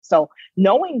So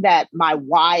knowing that my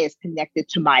why is connected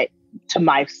to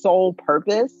my sole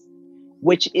purpose,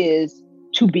 which is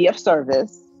to be of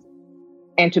service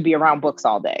and to be around books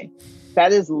all day.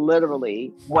 That is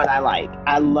literally what I like.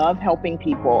 I love helping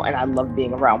people and I love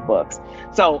being around books.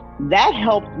 So that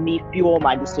helped me fuel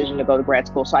my decision to go to grad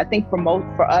school. So I think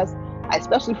for us,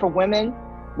 especially for women,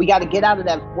 we got to get out of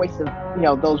that voice of,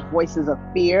 those voices of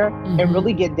fear and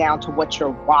really get down to what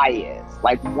your why is.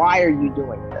 Like, why are you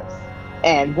doing this?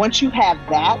 And once you have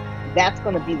that, that's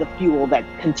going to be the fuel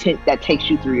that takes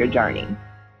you through your journey.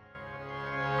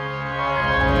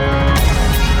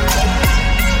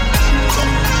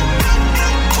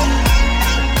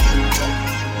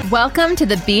 Welcome to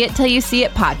the Be It Till You See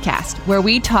It podcast, where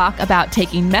we talk about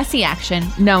taking messy action,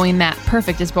 knowing that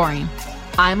perfect is boring.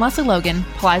 I'm Leslie Logan,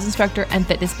 Pilates instructor and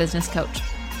fitness business coach.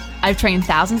 I've trained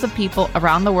thousands of people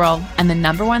around the world, and the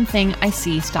number one thing I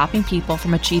see stopping people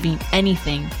from achieving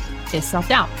anything is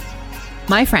self-doubt.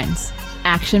 My friends,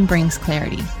 action brings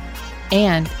clarity,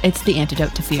 and it's the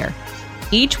antidote to fear.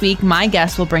 Each week, my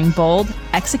guests will bring bold,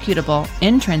 executable,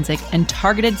 intrinsic, and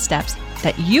targeted steps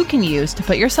that you can use to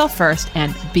put yourself first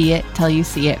and be it till you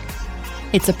see it.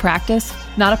 It's a practice,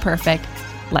 not a perfect.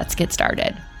 Let's get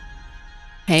started.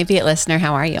 Hey, Be It listener,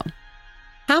 how are you?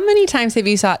 How many times have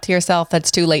you thought to yourself that's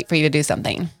too late for you to do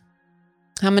something?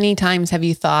 How many times have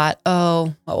you thought,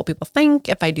 oh, what will people think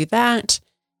if I do that?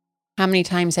 How many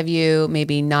times have you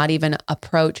maybe not even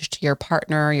approached your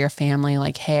partner or your family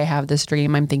like, hey, I have this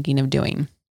dream I'm thinking of doing?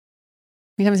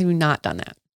 How many times have you not done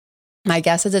that? My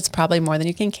guess is it's probably more than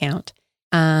you can count.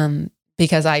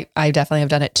 Because I definitely have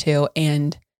done it too.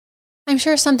 And I'm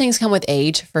sure some things come with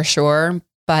age for sure,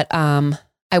 but,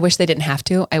 I wish they didn't have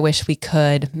to. I wish we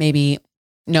could maybe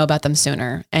know about them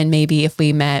sooner. And maybe if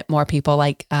we met more people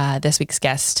like, this week's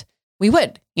guest, we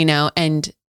would,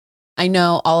 and I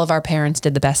know all of our parents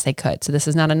did the best they could. So this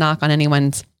is not a knock on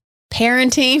anyone's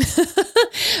parenting,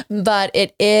 but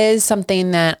it is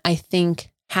something that I think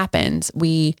happens.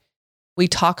 We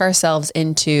talk ourselves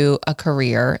into a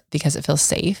career because it feels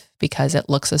safe, because it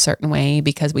looks a certain way,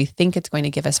 because we think it's going to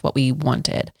give us what we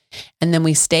wanted. And then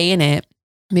we stay in it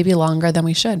maybe longer than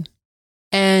we should.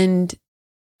 And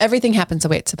everything happens the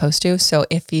way it's supposed to. So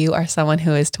if you are someone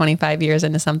who is 25 years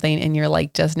into something and you're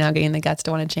like just now getting the guts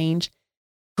to want to change,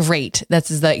 great. That's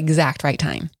the exact right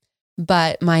time.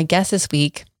 But my guest this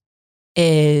week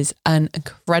is an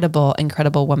incredible,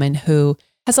 incredible woman who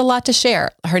has a lot to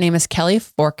share. Her name is Kelly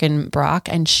Forkenbrock,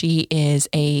 and she is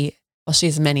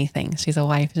she's many things. She's a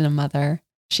wife and a mother.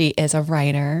 She is a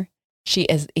writer. She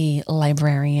is a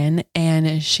librarian,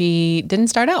 and she didn't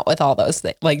start out with all those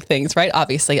things, right?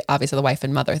 Obviously the wife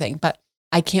and mother thing, but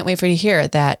I can't wait for you to hear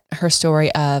that her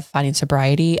story of finding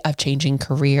sobriety, of changing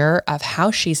career, of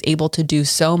how she's able to do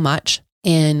so much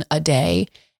in a day.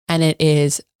 And it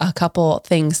is a couple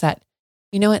things that,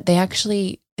 they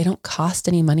don't cost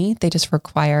any money. They just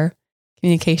require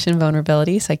communication,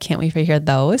 vulnerability. So I can't wait for you to hear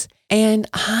those. And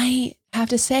I have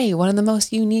to say, one of the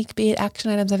most unique Be It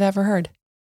action items I've ever heard.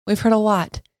 We've heard a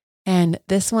lot. And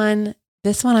this one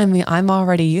I'm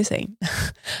already using.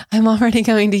 I'm already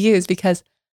going to use because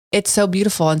it's so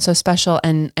beautiful and so special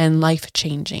and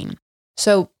life-changing.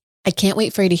 So I can't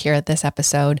wait for you to hear this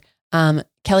episode.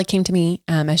 Kelly came to me,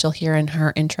 as you'll hear in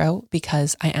her intro,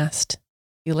 because I asked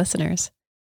you listeners,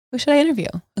 who should I interview?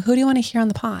 Who do you want to hear on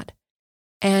the pod?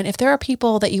 And if there are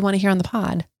people that you want to hear on the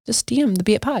pod, just DM the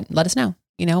Be It pod. Let us know.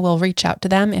 We'll reach out to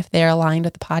them if they're aligned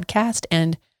with the podcast.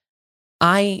 And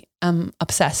I am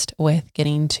obsessed with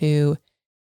getting to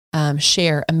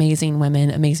share amazing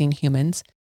women, amazing humans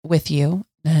with you.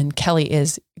 And Kelly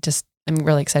I'm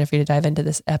really excited for you to dive into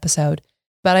this episode.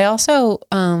 But I also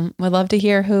would love to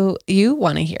hear who you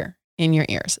want to hear in your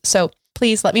ears. So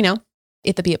please let me know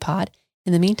at the Be It pod.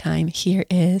 In the meantime, here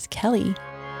is Kelly.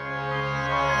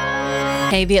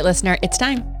 Hey, Be It listener, it's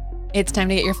time. It's time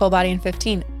to get your full body in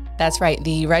 15. That's right.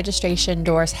 The registration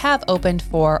doors have opened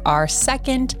for our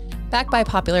second, backed by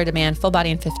popular demand, Full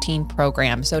Body in 15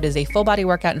 program. So it is a full body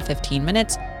workout in 15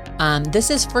 minutes.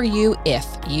 This is for you if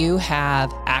you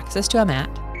have access to a mat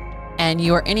and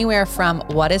you are anywhere from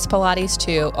what is Pilates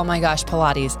to, oh my gosh,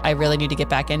 Pilates, I really need to get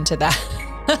back into that.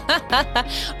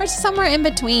 Or somewhere in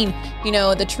between.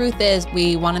 The truth is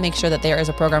we want to make sure that there is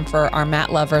a program for our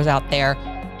mat lovers out there.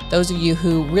 Those of you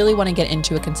who really want to get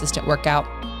into a consistent workout,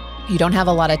 you don't have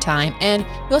a lot of time, and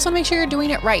you also want to make sure you're doing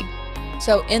it right.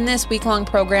 So in this week-long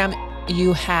program,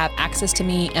 you have access to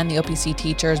me and the OPC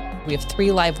teachers. We have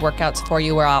 3 live workouts for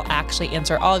you where I'll actually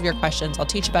answer all of your questions. I'll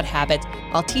teach you about habits.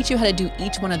 I'll teach you how to do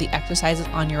each one of the exercises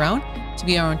on your own to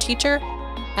be your own teacher.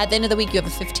 At the end of the week, you have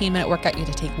a 15-minute workout you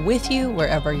have to take with you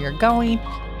wherever you're going.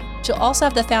 She'll also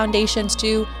have the foundations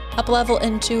to up level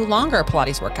into longer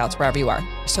Pilates workouts wherever you are.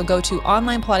 So go to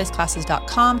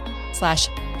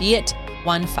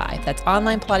onlinepilatesclasses.com/BEIT15. That's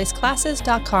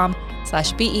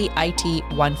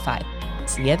onlinepilatesclasses.com/BEIT15.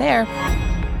 See you there.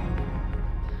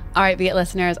 All right, Be It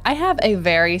listeners, I have a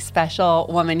very special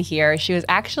woman here. She was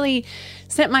actually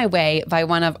sent my way by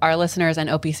one of our listeners and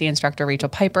OPC instructor, Rachel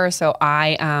Piper. So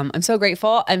I'm so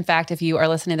grateful. In fact, if you are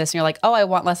listening to this and you're like, oh, I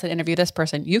want Leslie to interview this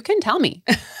person, you can tell me.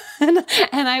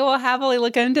 and I will happily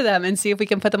look into them and see if we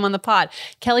can put them on the pod.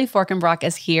 Kelly Forkenbrock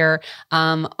is here.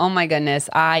 Oh my goodness.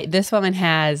 This woman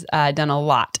has done a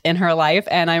lot in her life,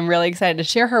 and I'm really excited to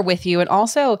share her with you. And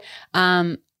also,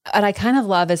 and I kind of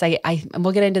love is and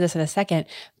we'll get into this in a second,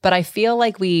 but I feel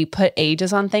like we put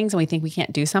ages on things and we think we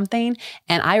can't do something.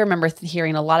 And I remember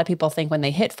hearing a lot of people think when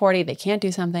they hit 40, they can't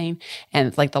do something. And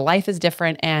it's like the life is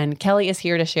different. And Kelly is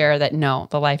here to share that no,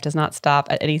 the life does not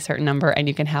stop at any certain number, and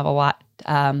you can have a lot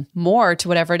more to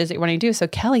whatever it is that you want to do. So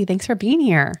Kelly, thanks for being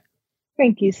here.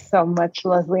 Thank you so much,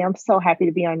 Leslie. I'm so happy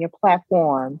to be on your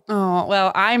platform. Oh,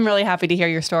 well, I'm really happy to hear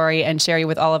your story and share you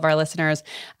with all of our listeners.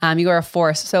 You are a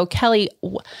force. So Kelly,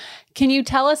 can you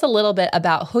tell us a little bit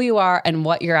about who you are and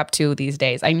what you're up to these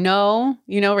days? I know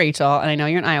you know Rachel, and I know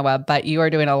you're in Iowa, but you are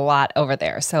doing a lot over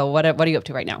there. So what are you up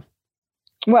to right now?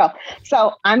 Well,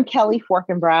 so I'm Kelly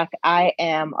Forkenbrock. I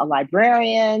am a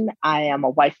librarian. I am a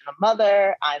wife and a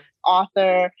mother. I'm an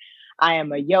author. I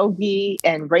am a yogi,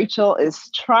 and Rachel is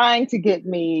trying to get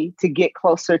me to get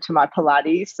closer to my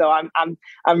Pilates. So I'm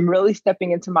really stepping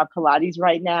into my Pilates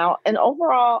right now. And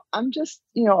overall, I'm just,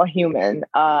 a human.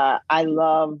 I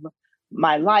love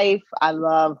my life. I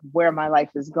love where my life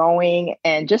is going.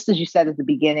 And just as you said at the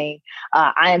beginning,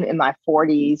 I am in my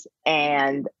 40s,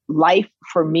 and life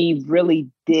for me really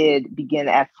did begin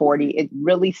at 40. It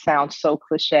really sounds so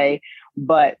cliche,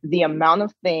 but the amount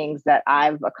of things that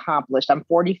I've accomplished, I'm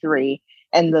 43,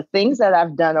 and the things that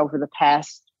I've done over the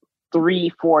past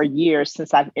 3-4 years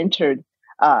since I've entered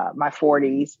my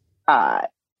 40s,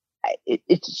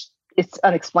 it's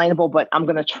unexplainable, but I'm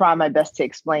going to try my best to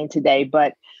explain today.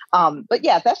 But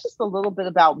yeah, that's just a little bit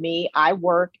about me. I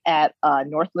work at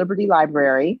North Liberty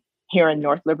Library here in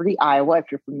North Liberty, Iowa.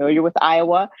 If you're familiar with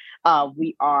Iowa,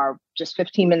 we are just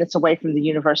 15 minutes away from the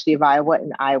University of Iowa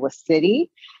in Iowa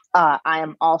City. I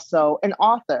am also an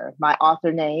author. My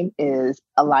author name is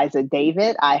Eliza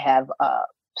David. I have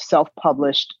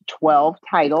self-published 12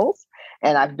 titles,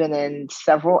 and I've been in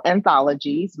several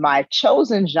anthologies. My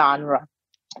chosen genre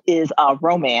is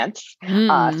romance,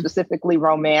 specifically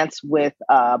romance with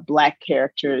Black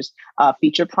characters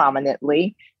featured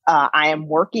prominently. I am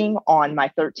working on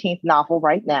my 13th novel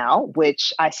right now,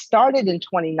 which I started in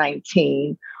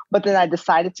 2019, but then I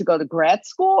decided to go to grad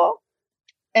school.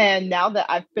 And now that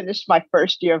I've finished my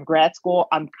first year of grad school,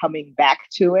 I'm coming back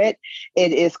to it.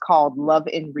 It is called Love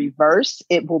in Reverse.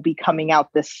 It will be coming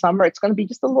out this summer. It's going to be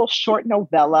just a little short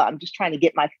novella. I'm just trying to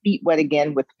get my feet wet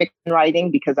again with fiction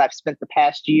writing because I've spent the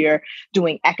past year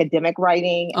doing academic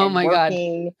writing and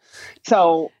working. God.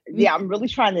 So yeah, I'm really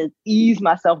trying to ease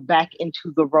myself back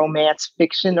into the romance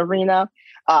fiction arena.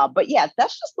 But yeah,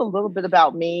 that's just a little bit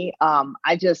about me. I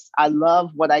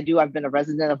love what I do. I've been a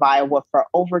resident of Iowa for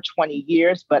over 20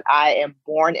 years, but I am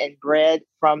born and bred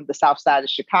from the South Side of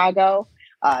Chicago.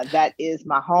 That is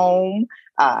my home.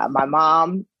 My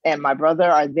mom and my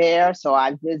brother are there, so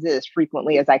I visit as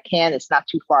frequently as I can. It's not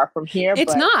too far from here.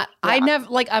 It's not. Yeah.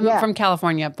 I'm from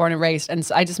California, born and raised, and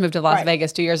so I just moved to Las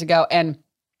Vegas 2 years ago, and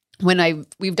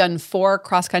we've done 4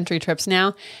 cross-country trips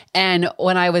now. And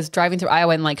when I was driving through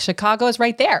Iowa, and Chicago is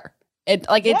right there. I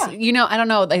don't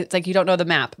know. It's like you don't know the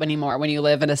map anymore when you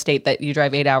live in a state that you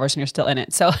drive 8 hours and you're still in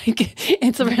it. So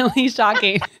it's really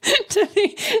shocking to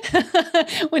me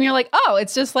when you're like, oh,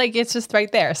 it's just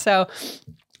right there. So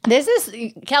this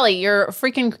is Kelly,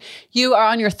 you are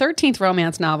on your 13th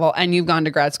romance novel, and you've gone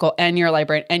to grad school, and you're a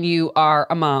librarian, and you are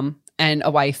a mom and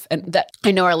a wife. And that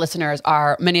I know our listeners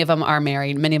many of them are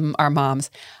married, many of them are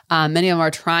moms. Many of them are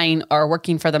trying or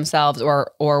working for themselves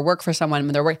or work for someone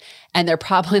when they're working. And they're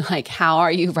probably like, how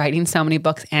are you writing so many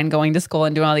books and going to school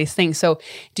and doing all these things? So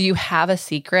do you have a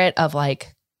secret of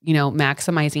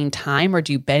maximizing time, or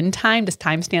do you bend time? Does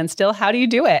time stand still? How do you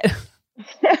do it?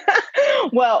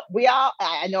 Well,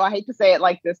 I know I hate to say it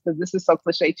like this because this is so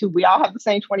cliche too. We all have the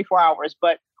same 24 hours,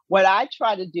 but what I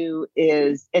try to do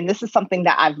is, and this is something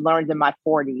that I've learned in my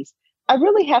 40s, I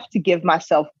really have to give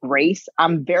myself grace.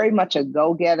 I'm very much a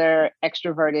go-getter,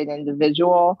 extroverted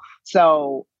individual.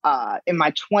 So in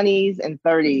my 20s and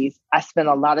 30s, I spent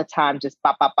a lot of time just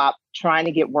trying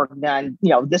to get work done.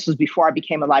 This was before I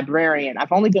became a librarian.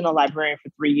 I've only been a librarian for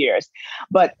 3 years,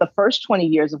 but the first 20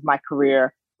 years of my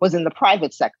career, was in the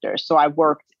private sector. So I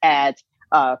worked at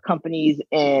companies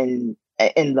in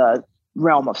the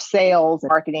realm of sales,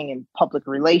 marketing, and public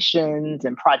relations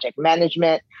and project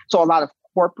management. So a lot of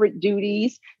corporate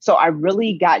duties. So I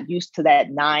really got used to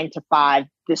that 9 to 5.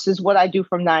 This is what I do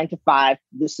from 9 to 5.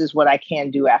 This is what I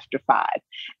can do after 5.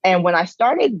 And when I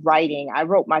started writing, I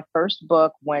wrote my first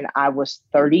book when I was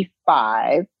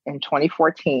 35 in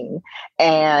 2014.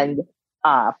 And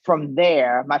from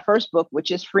there, my first book,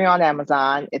 which is free on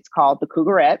Amazon, it's called The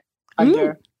Cougarette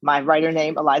under my writer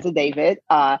name, Eliza David.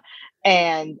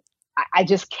 And I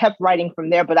just kept writing from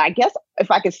there. But I guess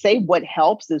if I could say what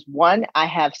helps is, one, I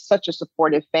have such a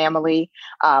supportive family.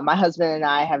 My husband and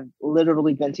I have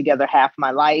literally been together half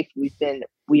my life.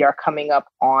 We are coming up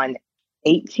on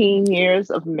 18 years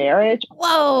of marriage.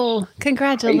 Whoa,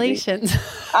 congratulations.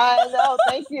 I know,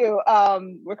 thank you.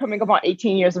 We're coming up on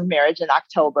 18 years of marriage in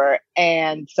October.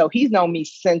 And so he's known me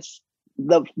since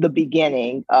the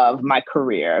beginning of my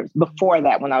career. Before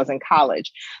that, when I was in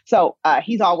college. So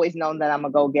he's always known that I'm a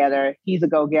go-getter. He's a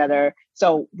go-getter.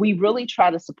 So we really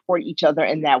try to support each other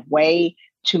in that way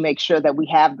to make sure that we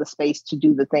have the space to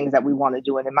do the things that we want to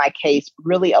do. And in my case,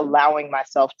 really allowing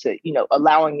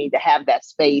me to have that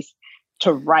space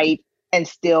to write and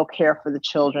still care for the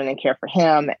children and care for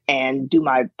him and do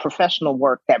my professional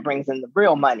work that brings in the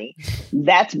real money.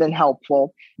 That's been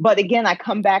helpful. But again, I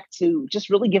come back to just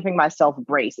really giving myself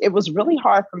grace. It was really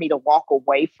hard for me to walk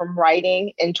away from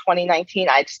writing in 2019.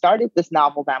 I started this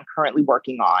novel that I'm currently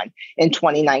working on in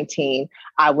 2019.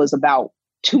 I was about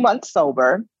 2 months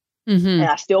sober. And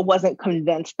I still wasn't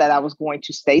convinced that I was going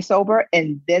to stay sober.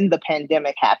 And then the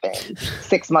pandemic happened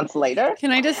 6 months later.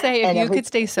 Can I just say, if you could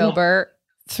stay sober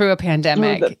through a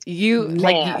pandemic, you're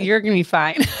going to be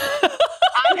fine.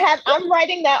 I'm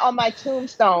writing that on my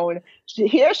tombstone.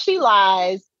 Here she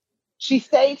lies. She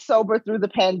stayed sober through the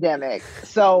pandemic.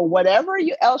 So whatever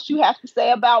else you have to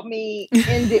say about me,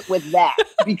 end it with that,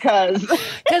 because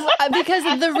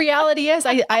the reality is,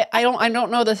 I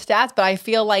don't know the stats, but I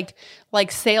feel like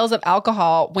sales of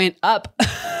alcohol went up.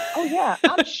 Oh yeah,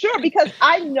 I'm sure, because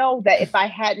I know that if I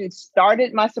hadn't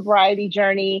started my sobriety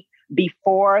journey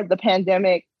before the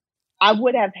pandemic, I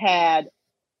would have had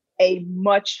a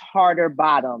much harder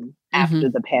bottom after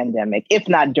the pandemic, if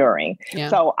not during. Yeah.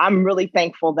 So I'm really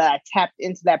thankful that I tapped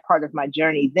into that part of my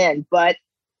journey then. But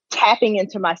tapping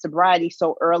into my sobriety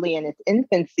so early in its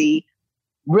infancy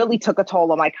really took a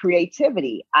toll on my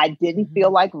creativity. I didn't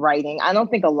feel like writing. I don't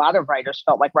think a lot of writers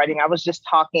felt like writing. I was just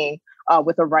talking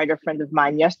with a writer friend of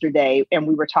mine yesterday, and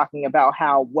we were talking about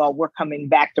how, well, we're coming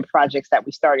back to projects that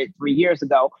we started 3 years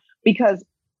ago, because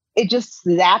it just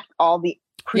zapped all the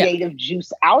creative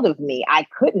juice out of me. I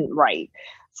couldn't write.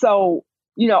 So,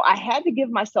 I had to give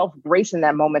myself grace in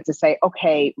that moment to say,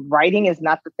 okay, writing is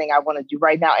not the thing I want to do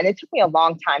right now. And it took me a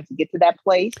long time to get to that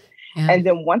place. Yeah. And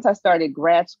then once I started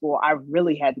grad school, I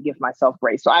really had to give myself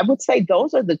grace. So I would say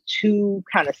those are the two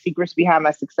kind of secrets behind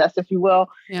my success, if you will,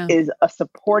 is a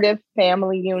supportive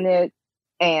family unit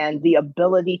and the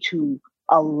ability to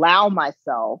allow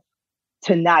myself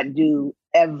to not do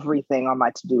everything on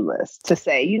my to-do list, to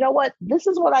say, you know what, this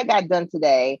is what I got done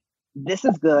today. This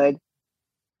is good.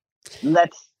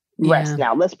 Let's rest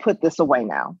now. Let's put this away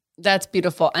now. That's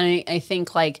beautiful. And I think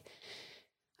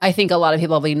a lot of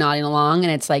people will be nodding along,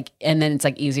 and then it's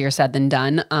easier said than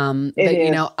done.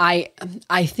 But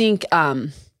I think,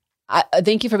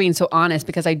 thank you for being so honest,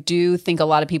 because I do think a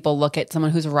lot of people look at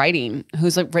someone who's writing,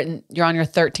 you're on your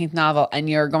 13th novel and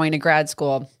you're going to grad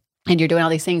school and you're doing all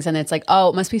these things, and it's like, oh,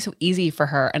 it must be so easy for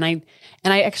her. And I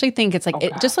actually think it's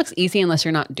it just looks easy unless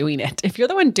you're not doing it. If you're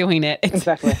the one doing it,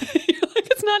 exactly.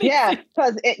 It's not easy. Yeah,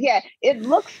 because it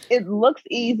looks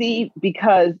easy,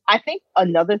 because I think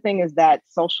another thing is that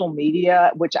social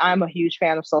media, which I'm a huge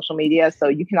fan of social media, so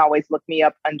you can always look me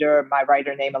up under my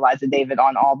writer name, Eliza David,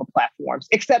 on all the platforms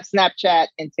except Snapchat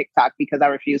and TikTok, because I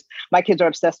refuse. My kids are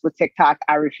obsessed with TikTok.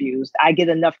 I refused. I get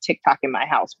enough TikTok in my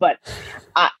house. But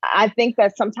I think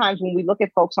that sometimes when we look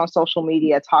at folks on social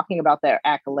media talking about their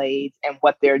accolades and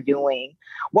what they're doing,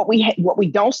 what we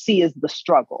don't see is the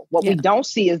struggle. What we don't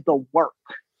see is the work.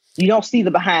 You don't see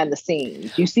the behind the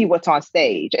scenes. You see what's on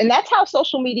stage. And that's how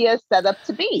social media is set up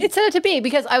to be. It's set up to be,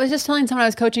 because I was just telling someone I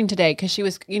was coaching today, because she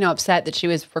was, upset that she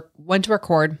went to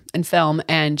record and film,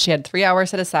 and she had 3 hours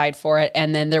set aside for it.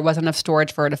 And then there wasn't enough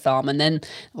storage for her to film. And then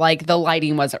the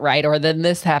lighting wasn't right, or then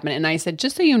this happened. And I said,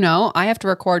 just so you know, I have to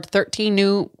record 13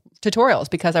 new tutorials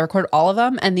because I recorded all of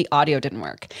them and the audio didn't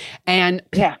work. And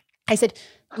I said,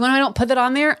 when I don't put that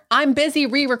on there, I'm busy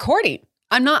re-recording.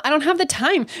 I don't have the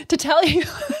time to tell you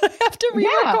I have to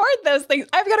re-record those things.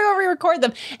 I've got to go re-record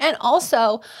them. And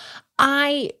also,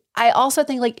 I I also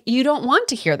think like you don't want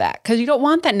to hear that because you don't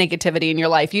want that negativity in your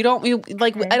life.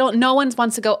 No one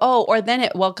wants to go, oh, or then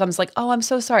it welcomes like, oh, I'm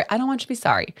so sorry. I don't want you to be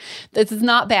sorry. This is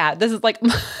not bad. This is like,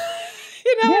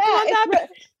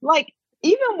 like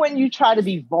even when you try to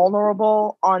be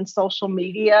vulnerable on social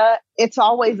media, it's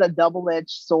always a double-edged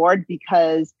sword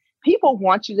because people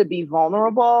want you to be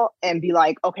vulnerable and be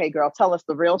like, okay, girl, tell us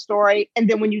the real story. And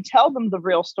then when you tell them the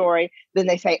real story, then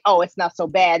they say, oh, it's not so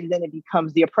bad. And then it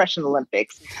becomes the oppression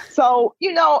Olympics. So,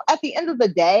 at the end of the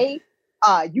day,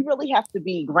 you really have to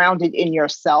be grounded in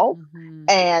yourself. Mm-hmm.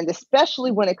 And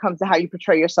especially when it comes to how you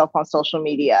portray yourself on social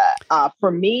media.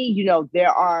 For me, there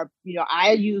are,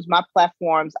 I use my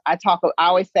platforms. I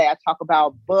always say I talk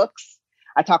about books.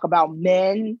 I talk about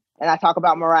men. And I talk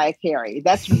about Mariah Carey.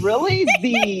 That's really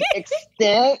the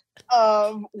extent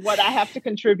of what I have to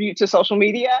contribate to social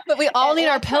media. But we all need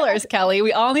our pillars, Kelly.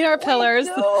 We all need our pillars.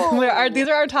 These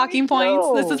are our talking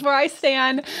points. This is where I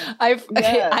stand.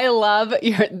 I love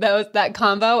that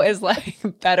combo is like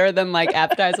better than like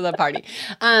appetizer at the party.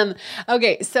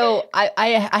 Okay, so I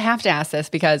have to ask this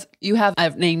because you have a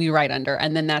name you write under,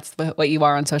 and then that's what you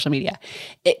are on social media.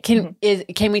 Can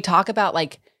we talk about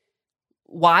like,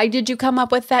 why did you come up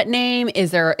with that name?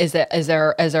 Is there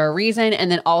a reason?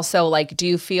 And then also like, do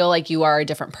you feel like you are a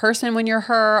different person when you're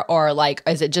her, or like,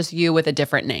 is it just you with a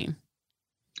different name?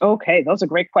 Okay, those are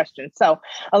great questions. So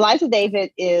Eliza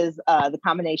David is the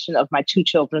combination of my two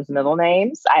children's middle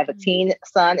names. I have a teen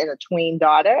son and a tween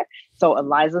daughter. So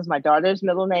Eliza is my daughter's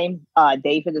middle name.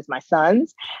 David is my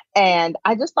son's. And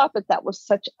I just thought that was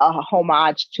such a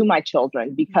homage to my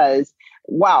children because,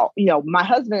 wow, my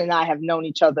husband and I have known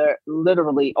each other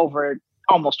literally over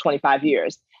almost 25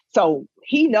 years. So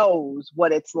he knows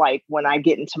what it's like when I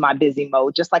get into my busy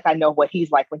mode, just like I know what he's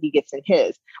like when he gets in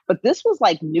his. But this was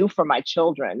like new for my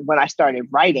children when I started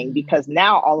writing, because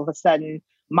now all of a sudden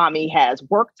mommy has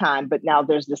work time, but now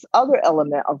there's this other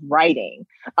element of writing.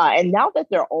 And now that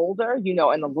they're older, and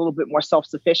a little bit more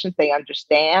self-sufficient, they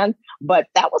understand. But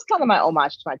that was kind of my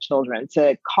homage to my children,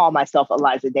 to call myself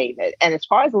Eliza David. And as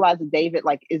far as Eliza David,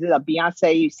 like, is it a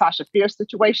Beyonce, Sasha Fierce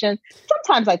situation?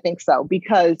 Sometimes I think so,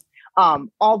 because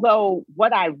although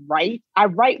what I write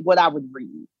what I would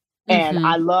read. And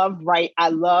I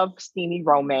love steamy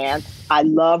romance. I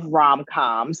love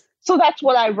rom-coms. So that's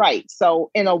what I write.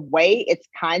 So in a way, it's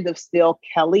kind of still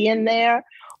Kelly in there,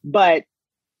 but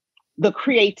the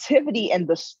creativity and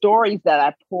the stories that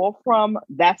I pull from,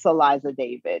 that's Eliza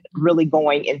David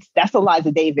that's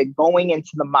Eliza David going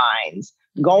into the minds,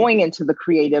 going into the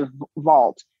creative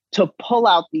vault, to pull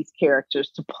out these characters,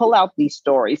 to pull out these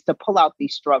stories, to pull out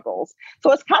these struggles.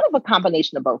 So it's kind of a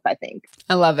combination of both, I think.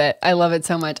 I love it. I love it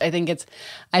so much. I think it's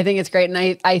great.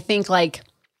 And I think like,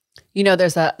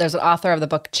 there's an author of the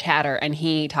book Chatter, and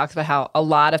he talks about how a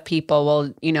lot of people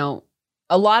will,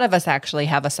 a lot of us actually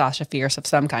have a Sasha Fierce of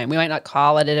some kind. We might not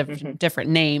call it a different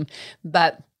name,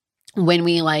 but when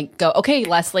we like go, okay,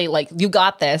 Leslie, like you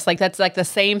got this, like that's like the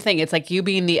same thing. It's like you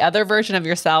being the other version of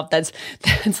yourself that's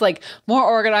like more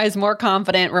organized, more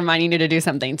confident, reminding you to do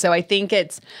something. So I think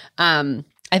it's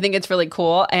really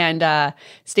cool. And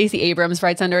Stacey Abrams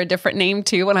writes under a different name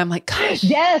too. And I'm like, gosh.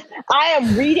 Yes, I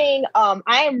am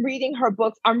reading her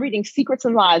books. I'm reading Secrets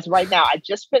and Lies right now. I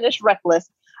just finished Reckless.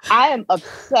 I am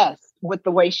obsessed with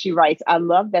the way she writes. I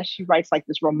love that she writes like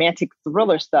this romantic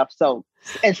thriller stuff. So,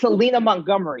 and Selena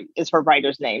Montgomery is her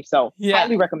writer's name. So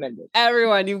highly recommended.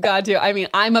 Everyone, you've got to. I mean,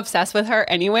 I'm obsessed with her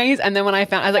anyways. And then when I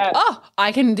was like, oh,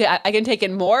 I can take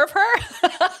in more of her.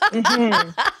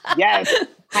 Yes.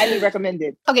 Highly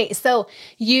recommended. Okay. So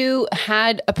you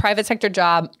had a private sector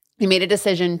job. You made a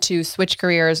decision to switch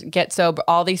careers, get sober,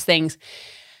 all these things.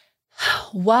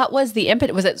 What was the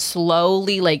impetus? Was it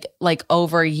slowly like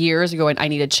over years going, I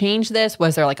need to change this?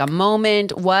 Was there like a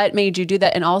moment? What made you do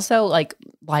that? And also like,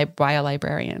 why a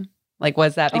librarian? Like,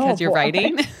 was that because you're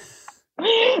writing?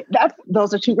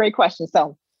 Those are two great questions.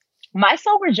 So my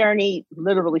sober journey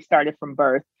literally started from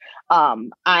birth.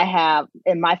 I have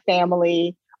in my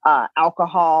family,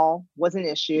 alcohol was an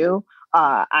issue.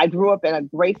 I grew up in a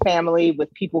great family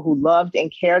with people who loved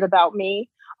and cared about me.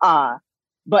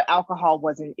 But alcohol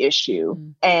was an issue.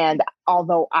 And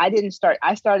although I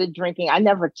started drinking, I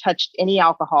never touched any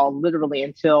alcohol literally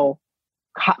until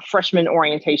freshman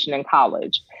orientation in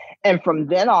college. And from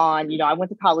then on, I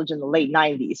went to college in the late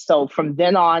 90s. So from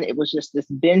then on, it was just this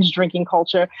binge drinking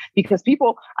culture, because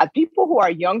people who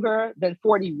are younger than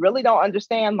 40 really don't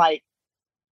understand, like,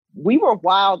 we were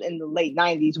wild in the late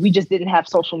 90s. We just didn't have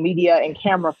social media and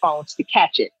camera phones to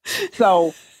catch it.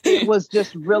 So it was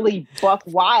just really buck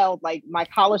wild, like my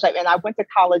college life. And I went to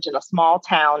college in a small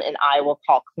town in Iowa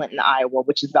called Clinton, Iowa,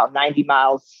 which is about 90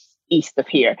 miles east of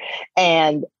here.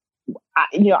 And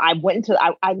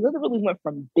I literally went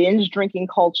from binge drinking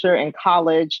culture in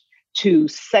college to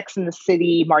Sex in the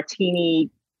City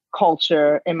martini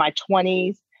culture in my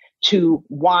 20s to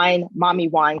mommy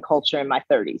wine culture in my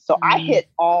 30s. So I hit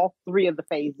all three of the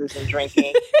phases in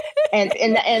drinking. and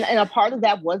a part of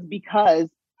that was because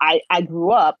I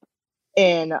grew up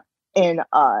in an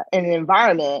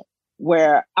environment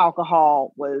where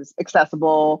alcohol was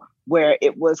accessible, where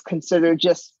it was considered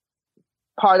just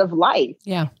part of life.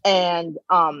 Yeah. And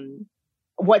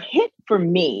what hit for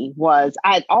me was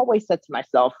I'd always said to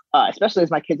myself, especially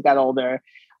as my kids got older,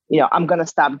 I'm going to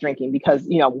stop drinking because,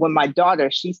 when my daughter,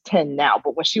 she's 10 now,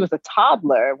 but when she was a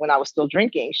toddler, when I was still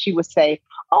drinking, she would say,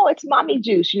 oh, it's mommy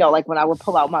juice. Like when I would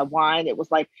pull out my wine, it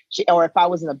was like, or if I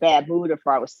was in a bad mood, if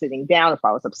I was sitting down, if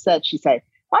I was upset, she'd say,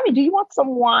 mommy, do you want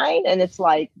some wine? And it's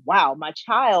like, wow, my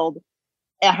child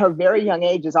at her very young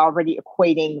age is already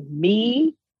equating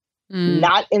me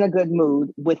not in a good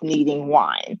mood with needing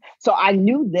wine. So I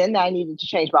knew then that I needed to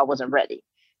change, but I wasn't ready.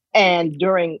 And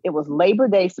it was Labor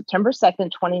Day, September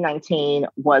 2nd, 2019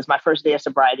 was my first day of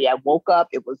sobriety. I woke up,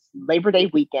 it was Labor Day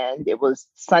weekend. It was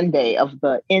Sunday of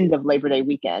the end of Labor Day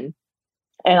weekend.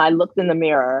 And I looked in the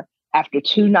mirror after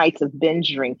 2 nights of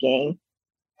binge drinking,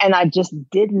 and I just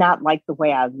did not like the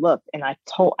way I looked. And I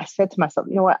said to myself,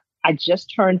 you know what? I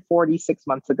just turned 46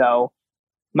 months ago.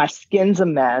 My skin's a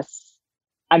mess.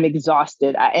 I'm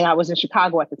exhausted. And I was in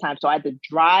Chicago at the time. So I had to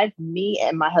drive me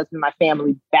and my husband, my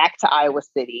family back to Iowa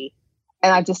City.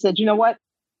 And I just said, you know what?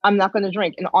 I'm not going to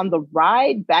drink. And on the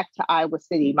ride back to Iowa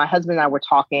City, my husband and I were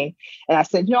talking. And I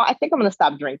said, I think I'm going to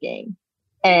stop drinking.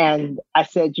 And I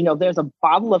said, there's a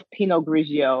bottle of Pinot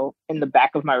Grigio in the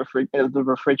back of the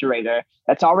refrigerator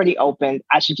that's already opened.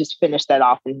 I should just finish that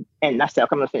off. And I said,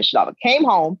 okay, I'm going to finish it off. I came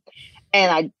home and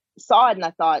I saw it and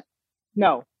I thought,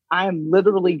 no, I am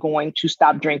literally going to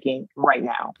stop drinking right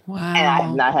now. Wow. And I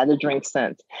have not had a drink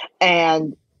since.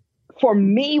 And for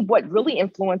me, what really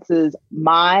influences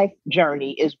my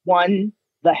journey is one,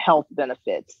 the health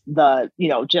benefits,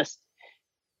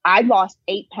 I lost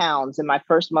 8 pounds in my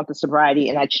first month of sobriety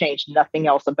and I changed nothing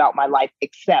else about my life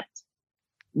except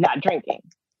not drinking.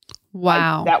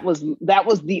 Wow. That was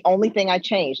the only thing I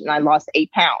changed, and I lost 8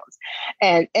 pounds.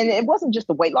 And it wasn't just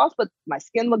the weight loss, but my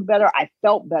skin looked better. I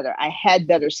felt better. I had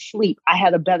better sleep. I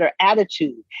had a better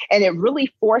attitude. And it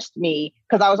really forced me,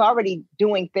 because I was already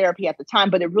doing therapy at the time,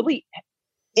 but it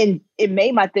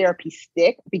made my therapy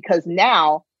stick because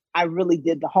now I really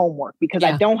did the homework because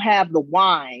I don't have the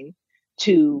wine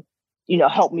to,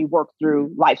 help me work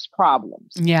through life's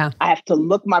problems. Yeah. I have to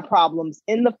look my problems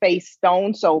in the face,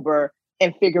 stone sober,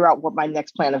 and figure out what my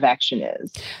next plan of action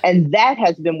is. And that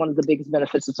has been one of the biggest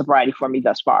benefits of sobriety for me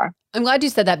thus far. I'm glad you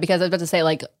said that because I was about to say,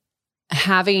 like,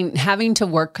 having to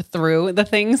work through the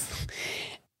things,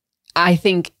 I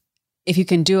think if you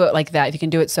can do it like that, if you can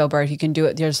do it sober, if you can do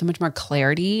it, there's so much more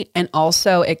clarity. And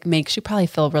also it makes you probably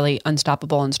feel really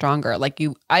unstoppable and stronger. Like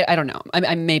I don't know,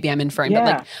 maybe I'm inferring, but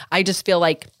like, I just feel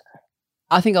like,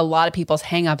 I think a lot of people's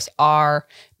hangups are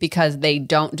because they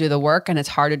don't do the work, and it's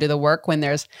hard to do the work when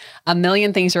there's a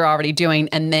million things you're already doing.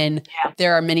 And then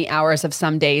there are many hours of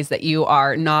some days that you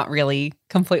are not really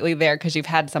completely there because you've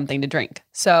had something to drink.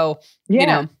 So,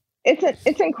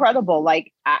 it's incredible.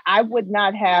 Like I would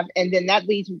not have, and then that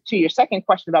leads to your second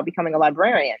question about becoming a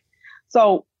librarian.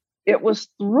 So it was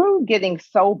through getting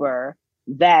sober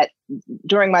that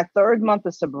during my 3rd month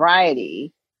of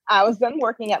sobriety, I was done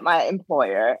working at my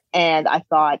employer and I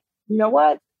thought, you know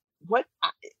what,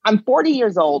 I'm 40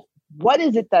 years old. What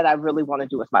is it that I really want to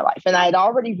do with my life? And I had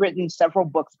already written several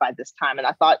books by this time. And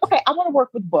I thought, okay, I want to work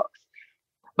with books,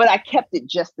 but I kept it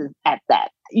just at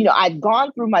that. I'd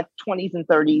gone through my 20s and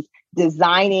 30s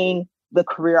designing the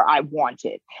career I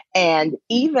wanted. And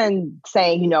even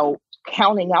saying,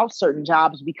 counting out certain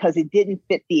jobs because it didn't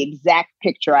fit the exact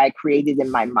picture I created in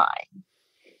my mind.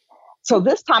 So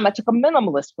this time I took a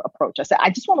minimalist approach. I said,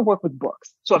 I just want to work with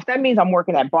books. So if that means I'm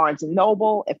working at Barnes &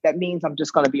 Noble, if that means I'm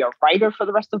just going to be a writer for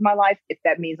the rest of my life, if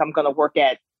that means I'm going to work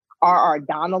at R.R.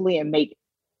 Donnelley and make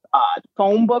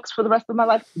phone books for the rest of my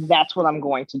life, that's what I'm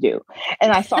going to do.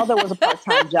 And I saw there was a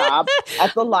part-time job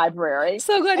at the library.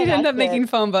 So glad you didn't end up making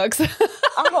phone books.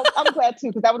 I'm glad too,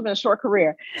 because that would have been a short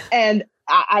career. And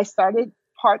I started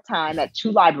part-time at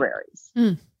 2 libraries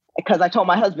because I told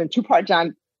my husband 2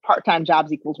 part-time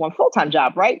jobs equals 1 full-time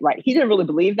job, right? Right. He didn't really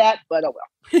believe that, but oh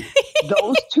well.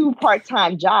 Those 2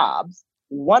 part-time jobs,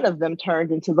 one of them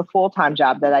turned into the full-time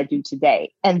job that I do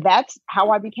today. And that's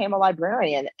how I became a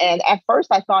librarian. And at first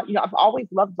I thought, I've always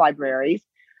loved libraries.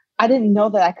 I didn't know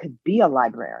that I could be a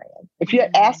librarian. If you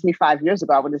had asked me 5 years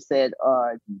ago, I would have said,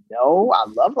 no, I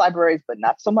love libraries, but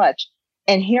not so much.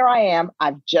 And here I am.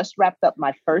 I've just wrapped up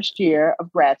my first year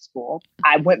of grad school.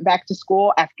 I went back to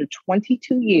school after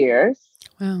 22 years.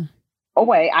 Wow.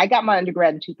 Away. I got my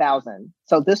undergrad in 2000.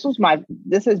 So this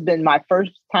has been my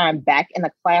first time back in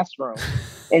a classroom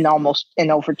in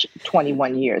over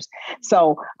 21 years.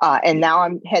 So, and now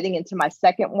I'm heading into my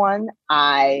second one.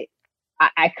 I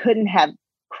couldn't have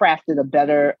crafted a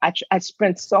better, I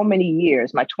spent so many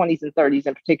years, my 20s and 30s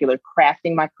in particular,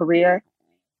 crafting my career.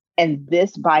 And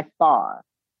this by far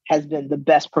has been the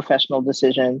best professional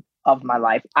decision of my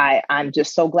life. I'm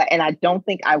just so glad. And I don't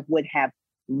think I would have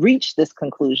reached this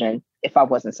conclusion if I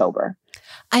wasn't sober.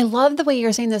 I love the way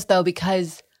you're saying this though,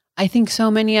 because I think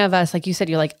so many of us, like you said,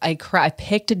 you're like, I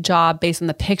picked a job based on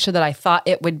the picture that I thought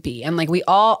it would be. And like we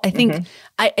all, I think,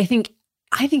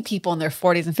 I think people in their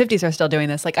 40s and 50s are still doing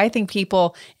this. Like I think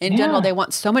people in general, they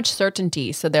want so much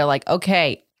certainty. So they're like,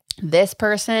 okay, this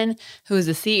person who is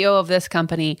the CEO of this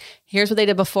company, here's what they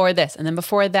did before this, and then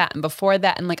before that, and before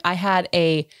that. And like I had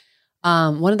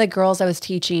one of the girls I was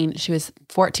teaching, she was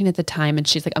 14 at the time, and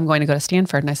she's like, I'm going to go to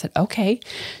Stanford. And I said, okay,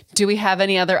 do we have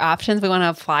any other options we want to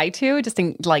apply to? Just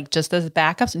as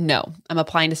backups? No, I'm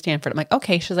applying to Stanford. I'm like,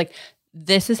 okay. She's like,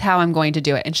 this is how I'm going to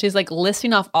do it. And she's like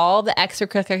listing off all the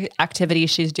extracurricular activities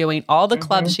she's doing, all the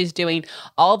clubs she's doing,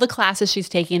 all the classes she's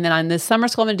taking. Then on this summer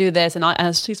school, I'm going to do this. And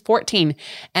she's 14.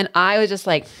 And I was just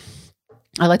like,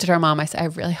 I looked at her mom. I said, I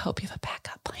really hope you have a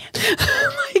backup plan. It's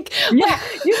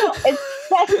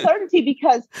that certainty,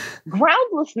 because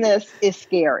groundlessness is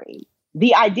scary.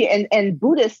 The idea, and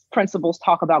Buddhist principles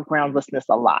talk about groundlessness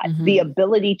a lot, the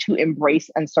ability to embrace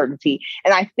uncertainty.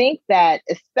 And I think that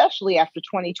especially after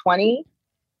 2020,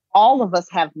 all of us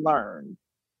have learned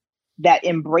that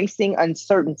embracing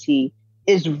uncertainty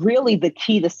is really the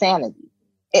key to sanity.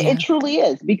 It truly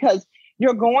is, because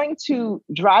you're going to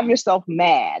drive yourself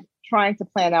mad trying to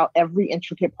plan out every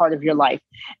intricate part of your life.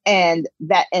 And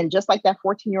just like that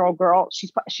 14-year-old girl,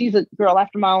 she's a girl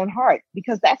after my own heart,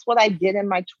 because that's what I did in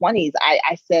my 20s.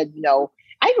 I said, I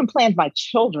even planned my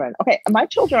children. Okay, my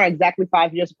children are exactly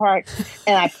 5 years apart,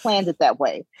 and I planned it that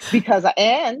way because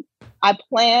I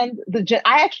planned I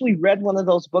actually read one of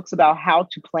those books about how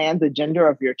to plan the gender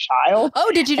of your child.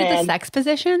 Oh, did you do the sex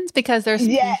positions? Because there's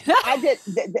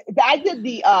I did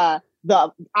the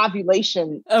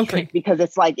ovulation trick, because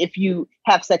it's like if you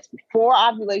have sex before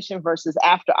ovulation versus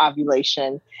after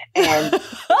ovulation, and it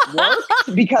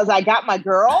worked because I got my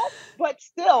girl, but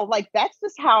still, like, that's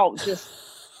just how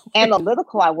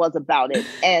analytical I was about it.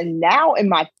 And now in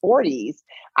my 40s,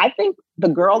 I think the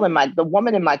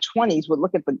woman in my 20s would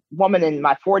look at the woman in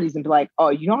my 40s and be like, oh,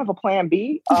 you don't have a plan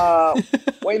B?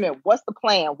 Wait a minute, what's the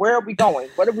plan? Where are we going?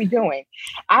 What are we doing?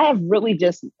 I have really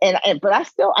but I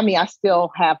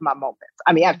still have my moments.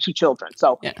 I mean, I have 2 children.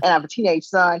 So, and I have a teenage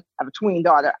son, I have a tween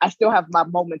daughter. I still have my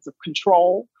moments of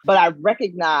control, but I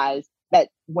recognize that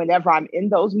whenever I'm in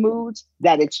those moods,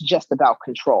 that it's just about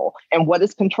control. And what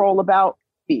is control about?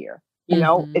 Fear.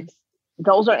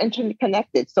 Those are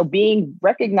interconnected. So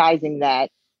recognizing that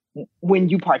when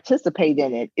you participate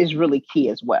in it is really key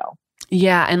as well.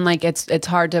 Yeah. And like, it's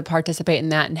hard to participate in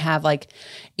that and have like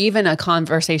even a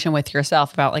conversation with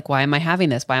yourself about like, why am I having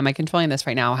this? Why am I controlling this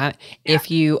right now?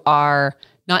 If you are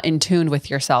not in tune with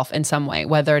yourself in some way,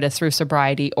 whether it is through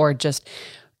sobriety or just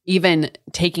even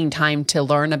taking time to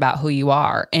learn about who you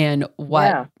are and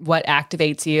what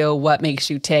activates you, what makes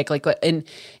you tick. And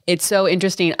it's so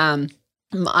interesting.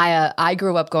 I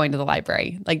grew up going to the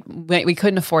library. Like we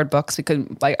couldn't afford books. We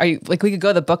couldn't we could go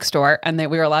to the bookstore and we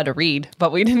were allowed to read,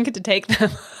 but we didn't get to take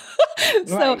them.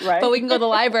 But we can go to the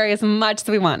library as much as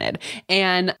we wanted.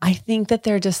 And I think that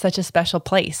they're just such a special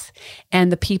place.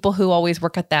 And the people who always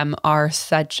work at them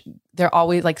they're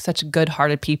always like such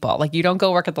good-hearted people. Like you don't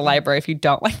go work at the library if you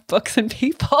don't like books and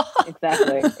people.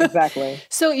 Exactly.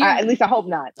 So at least I hope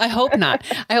not. I hope not.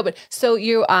 I hope it. So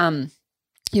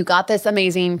you got this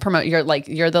amazing promote. You're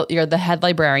the head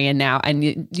librarian now, and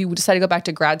you decided to go back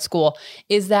to grad school.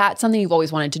 Is that something you've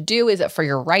always wanted to do? Is it for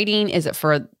your writing? Is it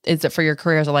for your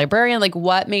career as a librarian? Like,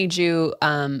 what made you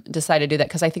decide to do that?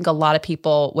 Because I think a lot of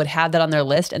people would have that on their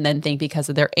list and then think because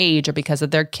of their age or because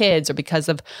of their kids or because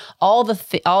of all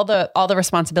the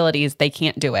responsibilities they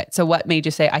can't do it. So, what made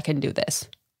you say I can do this?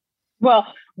 Well,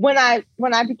 when I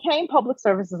became public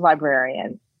services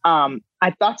librarian,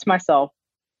 I thought to myself,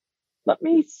 let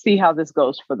me see how this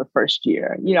goes for the first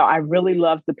year. I really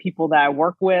love the people that I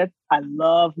work with. I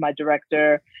love my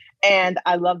director and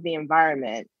I love the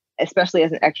environment, especially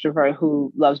as an extrovert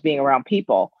who loves being around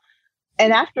people.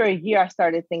 And after a year, I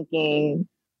started thinking,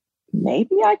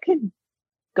 maybe I could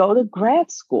go to grad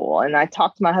school. And I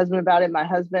talked to my husband about it. My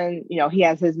husband, he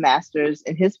has his master's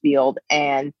in his field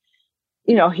and,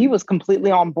 he was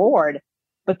completely on board.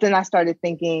 But then I started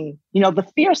thinking, the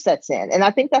fear sets in. And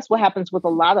I think that's what happens with a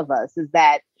lot of us is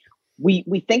that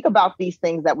we think about these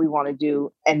things that we want to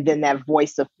do. And then that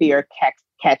voice of fear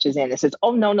catches in and says,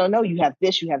 oh, no, you have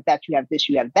this, you have that, you have this,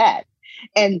 you have that.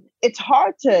 And it's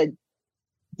hard to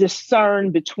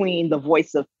discern between the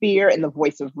voice of fear and the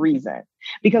voice of reason,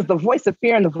 because the voice of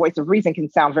fear and the voice of reason can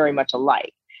sound very much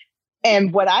alike.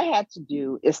 And what I had to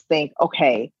do is think,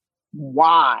 okay,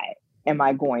 why am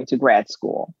I going to grad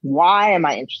school? Why am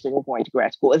I interested in going to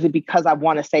grad school? Is it because I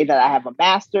want to say that I have a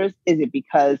master's? Is it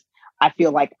because I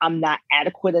feel like I'm not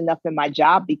adequate enough in my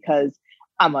job because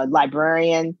I'm a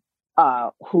librarian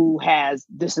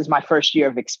this is my first year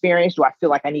of experience? Do I feel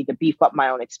like I need to beef up my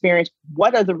own experience?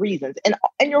 What are the reasons? And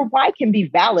your why can be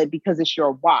valid because it's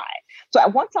your why. So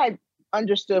once I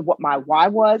understood what my why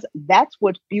was, that's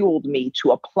what fueled me to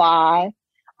apply,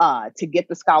 to get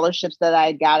the scholarships that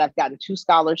I got. I've gotten 2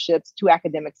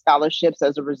 academic scholarships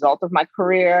as a result of my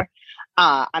career.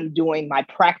 I'm doing my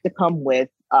practicum with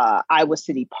Iowa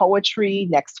City Poetry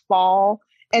next fall.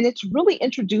 And it's really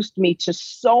introduced me to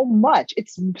so much.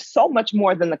 It's so much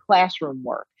more than the classroom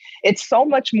work. It's so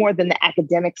much more than the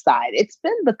academic side. It's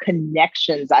been the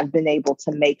connections I've been able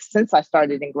to make since I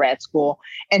started in grad school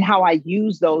and how I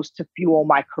use those to fuel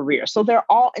my career. So they're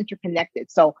all interconnected.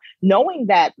 So knowing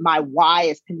that my why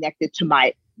is connected to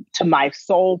my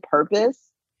sole purpose,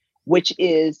 which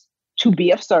is to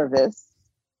be of service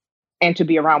and to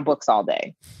be around books all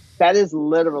day. That is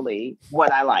literally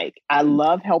what I like. I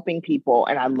love helping people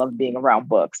and I love being around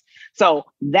books. So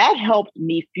that helped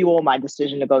me fuel my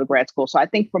decision to go to grad school. So I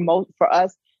think for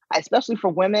us, especially for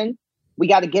women, we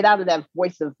got to get out of that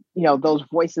voice of, those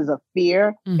voices of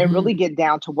fear and really get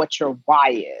down to what your why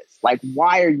is. Like,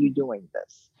 why are you doing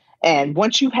this? And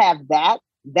once you have that,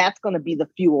 that's going to be the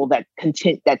fuel that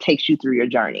takes you through your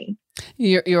journey.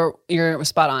 You're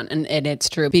spot on. And it's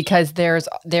true because there is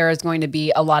going to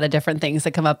be a lot of different things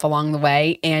that come up along the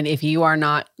way. And if you are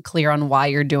not clear on why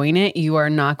you're doing it, you are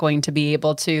not going to be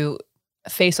able to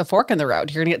face a fork in the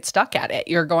road. You're going to get stuck at it.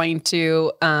 You're going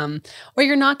to, or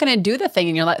you're not going to do the thing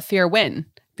and you let fear win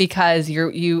because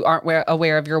you aren't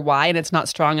aware of your why and it's not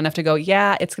strong enough to go,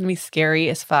 yeah, it's going to be scary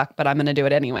as fuck, but I'm going to do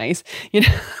it anyways.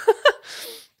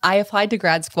 I applied to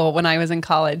grad school when I was in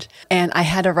college and I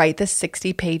had to write this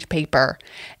 60-page paper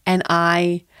and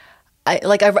I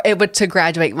went to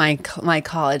graduate my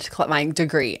college, my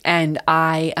degree. And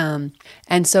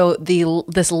so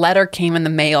this letter came in the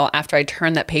mail after I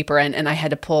turned that paper in and I had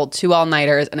to pull 2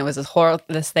 all-nighters and it was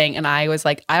this thing. And I was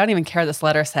like, I don't even care what this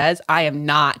letter says. I am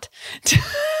not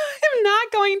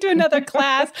going to another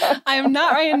class. I am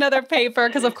not writing another paper.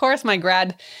 Cause of course my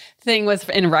grad thing was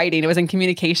in writing. It was in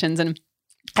communications and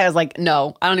I was like,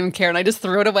 no, I don't even care. And I just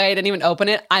threw it away. I didn't even open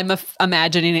it. I'm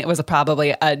imagining it was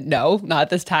probably a no, not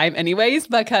this time anyways,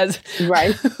 because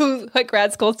right. What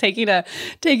grad school is taking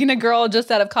a girl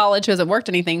just out of college who hasn't worked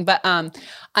anything. But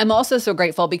I'm also so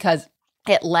grateful because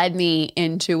it led me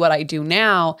into what I do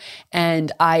now.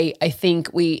 And I think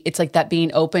it's like that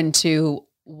being open to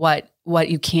what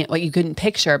you couldn't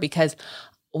picture, because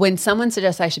when someone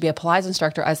suggests I should be a Pilates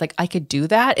instructor, I was like, I could do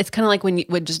that. It's kind of like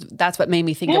that's what made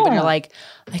me think of when you're like,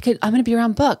 I'm going to be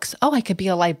around books. Oh, I could be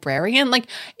a librarian. Like,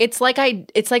 it's like,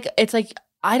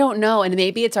 I don't know. And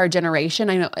maybe it's our generation.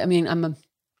 I'm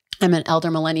an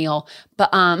elder millennial,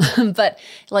 but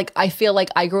like, I feel like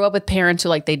I grew up with parents who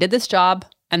like, they did this job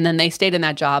and then they stayed in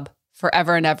that job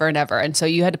forever and ever and ever. And so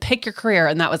you had to pick your career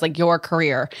and that was like your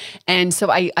career. And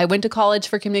so I went to college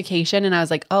for communication and I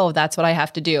was like, oh, that's what I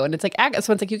have to do. And it's like,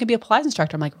 so it's like, you can be a Pilates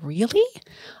instructor. I'm like, really?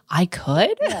 I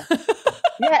could?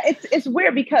 Yeah, it's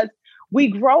weird because we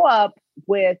grow up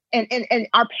with, and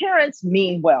our parents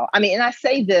mean well. I mean, and I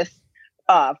say this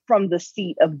from the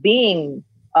seat of being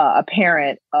a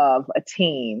parent of a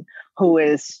teen who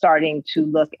is starting to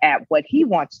look at what he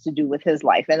wants to do with his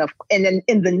life. And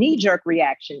in the knee-jerk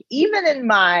reaction, even in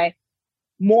my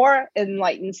more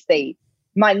enlightened state,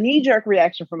 my knee-jerk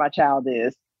reaction for my child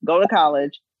is go to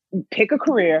college, pick a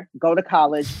career, go to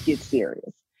college, get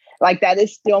serious. Like, that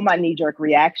is still my knee-jerk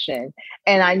reaction.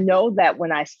 And I know that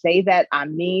when I say that, I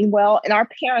mean well, and our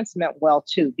parents meant well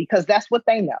too, because that's what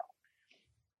they know.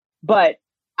 But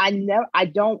I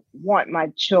don't want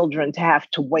my children to have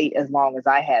to wait as long as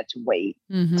I had to wait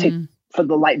for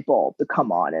the light bulb to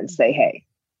come on and say, hey,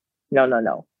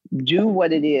 no, do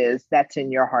what it is that's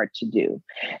in your heart to do.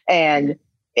 And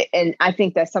I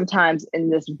think that sometimes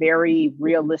in this very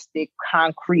realistic,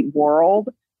 concrete world,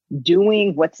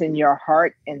 doing what's in your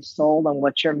heart and soul and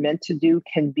what you're meant to do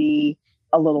can be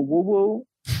a little woo-woo,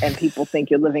 and people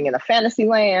think you're living in a fantasy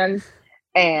land.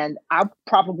 And I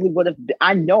probably would have,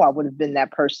 I know I would have been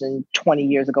that person 20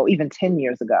 years ago, even 10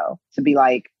 years ago, to be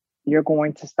like, you're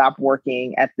going to stop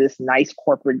working at this nice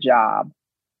corporate job.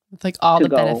 It's like all the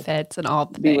benefits and all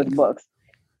the be things. With books,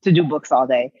 to do books all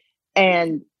day.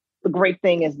 And the great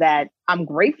thing is that I'm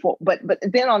grateful, but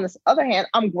then on this other hand,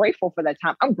 I'm grateful for that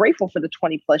time. I'm grateful for the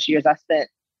 20 plus years I spent,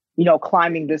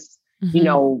 climbing this,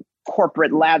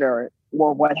 corporate ladder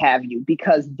or what have you,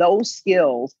 because those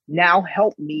skills now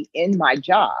help me in my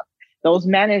job. Those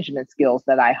management skills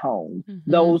that I honed,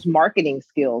 those marketing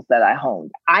skills that I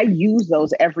honed, I use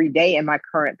those every day in my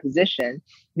current position.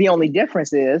 The only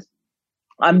difference is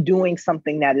I'm doing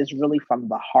something that is really from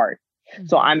the heart.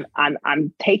 So I'm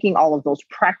taking all of those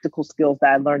practical skills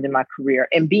that I learned in my career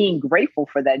and being grateful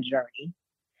for that journey,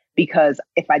 because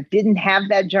if I didn't have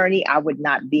that journey, I would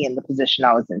not be in the position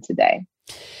I was in today.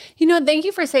 Thank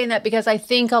you for saying that, because I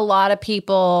think a lot of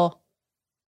people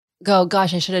go,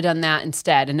 gosh, I should have done that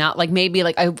instead. And not like, maybe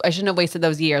like I shouldn't have wasted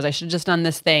those years. I should have just done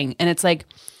this thing. And it's like,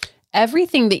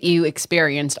 everything that you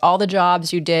experienced, all the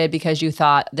jobs you did because you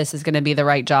thought this is going to be the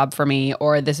right job for me,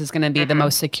 or this is going to be the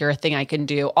most secure thing I can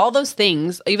do. All those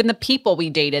things, even the people we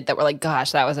dated that were like,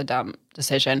 gosh, that was a dumb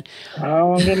decision.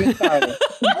 Oh, get me started.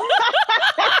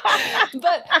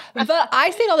 But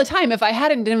I say it all the time. If I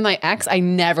hadn't been with my ex, I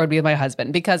never would be with my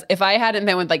husband, because if I hadn't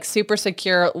been with like super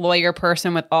secure lawyer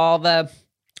person with all the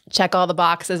check all the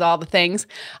boxes, all the things,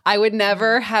 I would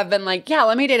never have been like, yeah,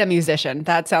 let me date a musician.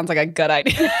 That sounds like a good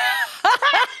idea.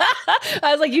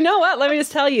 I was like, you know what? Let me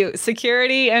just tell you,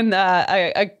 security and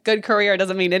a good career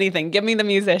doesn't mean anything. Give me the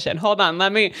musician. Hold on.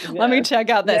 Let me check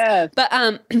out this. Yes.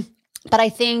 But I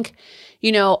think,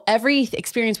 every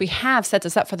experience we have sets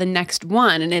us up for the next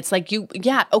one. And it's like,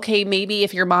 okay, maybe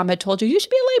if your mom had told you, you should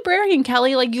be a librarian,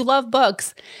 Kelly, like you love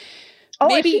books. Oh,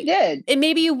 maybe she did. And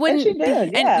maybe you wouldn't, and she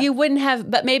did, yeah. And you wouldn't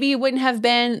have, but maybe you wouldn't have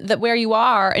been where you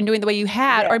are and doing the way you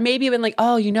had, or maybe you've been like,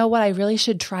 oh, you know what? I really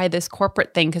should try this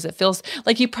corporate thing, because it feels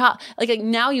like like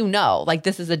now like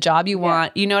this is a job you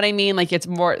want. You know what I mean? Like it's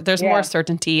more, there's more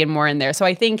certainty and more in there. So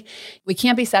I think we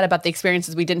can't be sad about the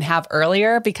experiences we didn't have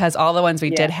earlier, because all the ones we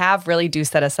did have really do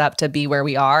set us up to be where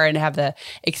we are and have the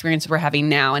experience we're having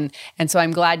now. And so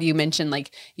I'm glad you mentioned like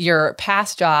your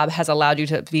past job has allowed you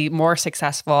to be more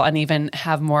successful and even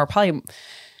have probably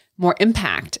more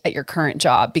impact at your current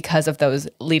job because of those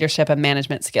leadership and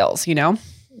management skills,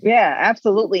 Yeah,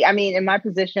 absolutely. I mean, in my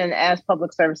position as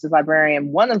public services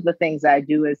librarian, one of the things that I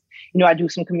do is, I do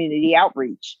some community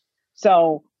outreach.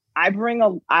 So I'm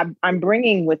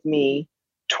bringing with me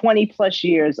 20 plus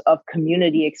years of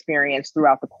community experience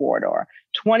throughout the corridor,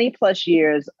 20 plus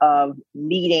years of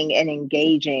meeting and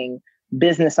engaging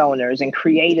business owners and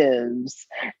creatives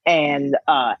and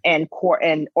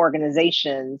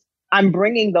organizations. I'm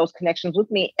bringing those connections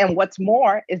with me. And what's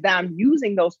more is that I'm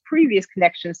using those previous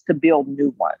connections to build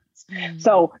new ones.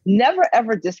 So never,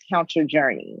 ever discount your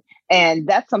journey. And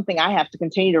that's something I have to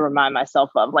continue to remind myself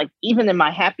of. Like, even in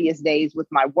my happiest days with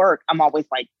my work, I'm always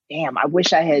like, damn, I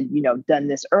wish I had, done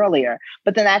this earlier.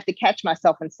 But then I have to catch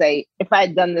myself and say, if I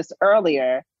had done this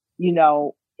earlier,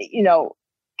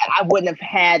 I wouldn't have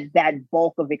had that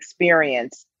bulk of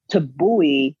experience to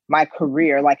buoy my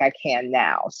career like I can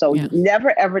now. So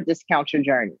never, ever discount your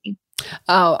journey.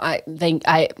 Oh, I think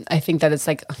that it's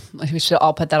like, we should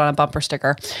all put that on a bumper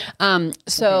sticker. On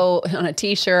a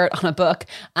t-shirt, on a book.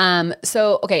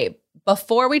 So, okay,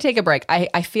 before we take a break,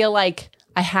 I feel like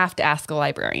I have to ask a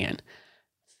librarian.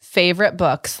 Favorite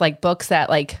books, like books that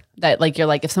you're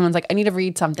like, if someone's like, I need to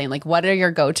read something, like what are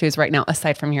your go-tos right now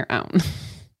aside from your own?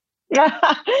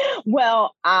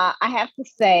 Well, I have to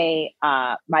say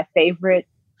my favorite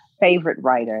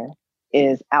writer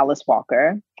is Alice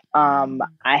Walker.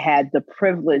 I had the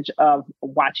privilege of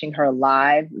watching her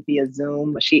live via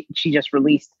Zoom. She just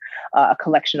released a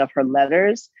collection of her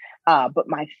letters. But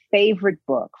my favorite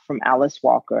book from Alice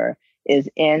Walker is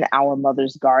In Our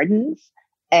Mother's Gardens.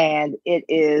 And it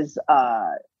is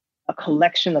a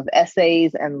collection of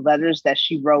essays and letters that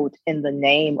she wrote in the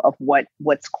name of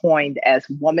what's coined as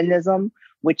womanism,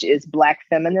 which is Black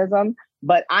feminism.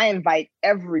 But I invite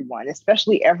everyone,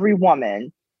 especially every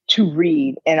woman, to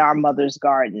read In Our Mother's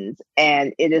Gardens.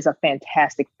 And it is a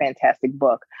fantastic, fantastic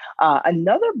book.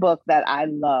 Another book that I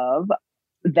love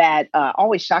that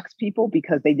always shocks people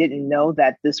because they didn't know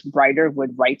that this writer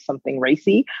would write something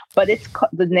racy, but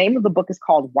the name of the book is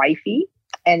called Wifey,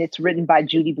 and it's written by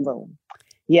Judy Blume.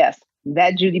 Yes,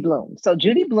 that Judy Blume. So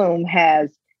Judy Blume has,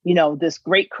 this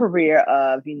great career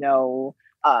of,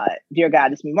 Dear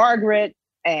God, It's Me, Margaret,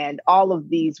 and all of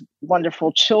these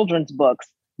wonderful children's books.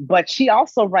 But she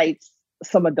also writes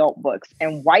some adult books.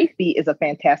 And Wifey is a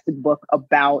fantastic book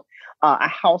about a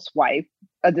housewife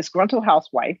a disgruntled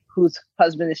housewife whose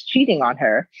husband is cheating on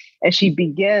her, and she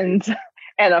begins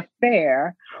an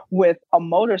affair with a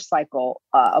motorcycle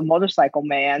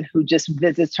man who just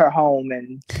visits her home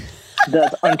and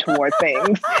does untoward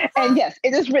things. And yes,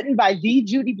 it is written by the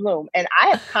Judy Blume. And I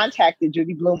have contacted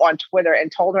Judy Blume on Twitter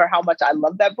and told her how much I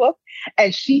love that book.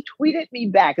 And she tweeted me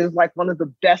back. It's like one of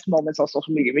the best moments on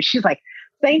social media. I mean, she's like,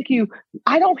 thank you.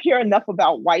 I don't hear enough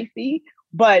about Wifey,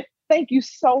 but thank you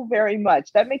so very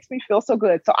much. That makes me feel so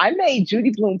good. So I made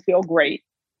Judy Blume feel great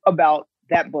about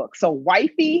that book. So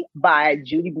Wifey by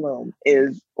Judy Blume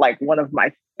is like one of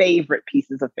my favorite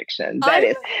pieces of fiction.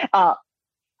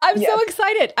 I'm so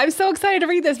excited. I'm so excited to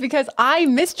read this because I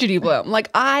miss Judy Blume.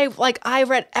 I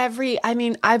read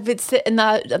I've been sitting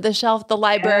the shelf at the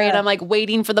library and I'm like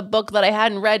waiting for the book that I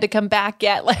hadn't read to come back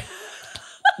yet.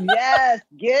 Yes,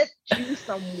 get you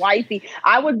some Wifey.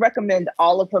 I would recommend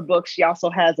all of her books. She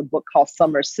also has a book called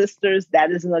Summer Sisters.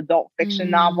 That is an adult fiction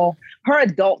novel. Her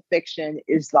adult fiction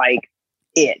is like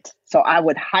it. So I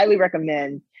would highly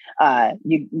recommend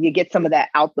you get some of that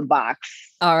out the box.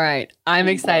 All right. I'm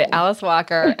excited. Alice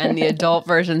Walker and the adult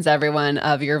versions, everyone,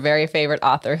 of your very favorite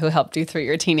author who helped you through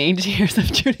your teenage years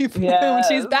of Judy Blume. Yes.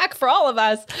 She's back for all of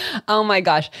us. Oh my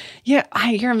gosh. Yeah,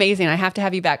 you're amazing. I have to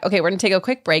have you back. Okay, we're going to take a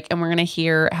quick break and we're going to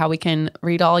hear how we can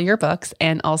read all your books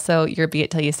and also your Be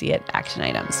It Till You See It action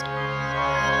items.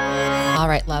 All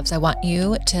right, loves, I want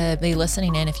you to be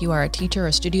listening in. If you are a teacher or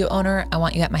a studio owner, I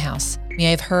want you at my house. You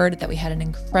may have heard that we had an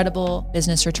incredible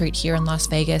business retreat here in Las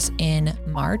Vegas in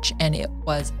March, and it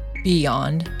was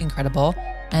beyond incredible.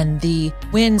 And the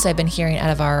wins I've been hearing out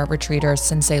of our retreaters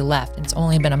since they left, and it's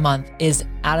only been a month, is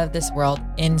out of this world,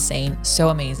 insane, so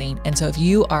amazing. And so if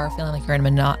you are feeling like you're in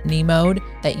monotony mode,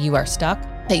 that you are stuck,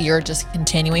 that you're just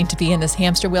continuing to be in this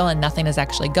hamster wheel and nothing is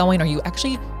actually going, or you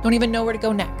actually don't even know where to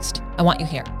go next, I want you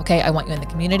here, okay? I want you in the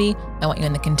community. I want you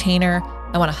in the container.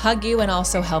 I want to hug you and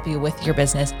also help you with your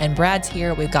business. And Brad's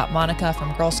here. We've got Monica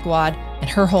from Girl Squad and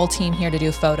her whole team here to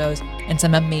do photos and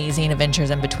some amazing adventures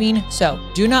in between. So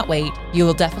do not wait. You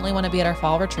will definitely want to be at our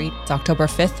fall retreat. It's October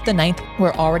 5th to 9th.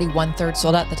 We're already 1/3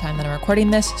 sold out at the time that I'm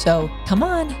recording this. So come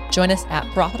on, join us at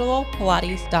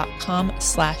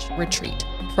profitablepilates.com/retreat.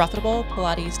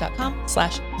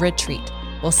 profitablepilates.com/retreat.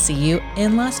 We'll see you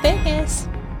in Las Vegas.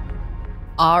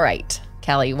 All right,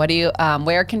 Kelly, what do you,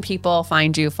 where can people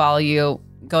find you, follow you,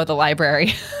 go to the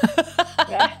library?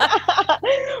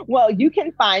 Well, you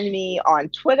can find me on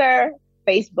Twitter,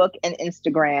 Facebook, and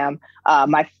Instagram.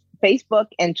 My Facebook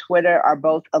and Twitter are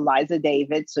both Eliza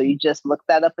David. So you just look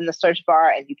that up in the search bar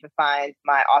and you can find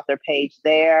my author page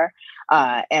there,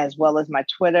 as well as my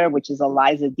Twitter, which is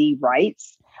Eliza D.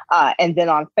 Writes. And then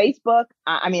on Facebook,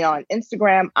 on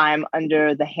Instagram, I'm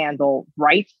under the handle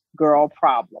Write Girl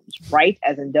Problems. Write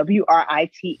as in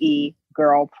WRITE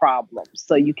Girl Problems.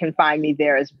 So you can find me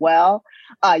there as well.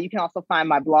 You can also find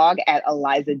my blog at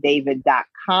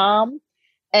elizadavid.com.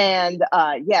 And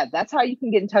that's how you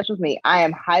can get in touch with me. I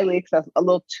am highly accessible, a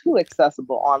little too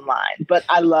accessible online, but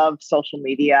I love social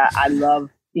media. I love,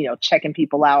 checking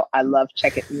people out. I love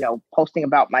posting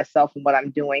about myself and what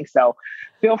I'm doing. So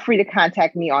feel free to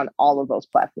contact me on all of those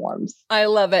platforms. I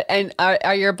love it. And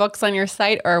are your books on your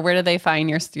site, or where do they find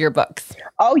your books?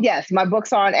 Oh, yes. My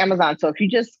books are on Amazon. So if you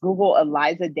just Google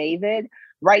Eliza David,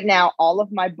 right now, all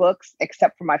of my books,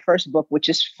 except for my first book, which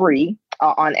is free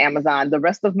on Amazon. The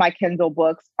rest of my Kindle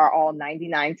books are all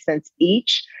 99 cents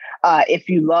each. If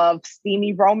you love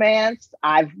steamy romance,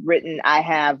 I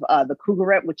have The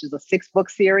Cougarette, which is a 6-book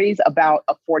series about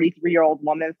a 43-year-old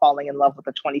woman falling in love with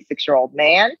a 26-year-old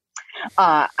man.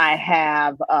 I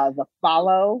have The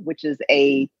Follow, which is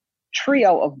a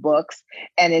trio of books,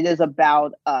 and it is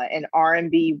about an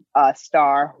R&B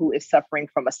star who is suffering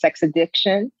from a sex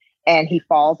addiction. And he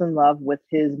falls in love with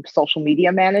his social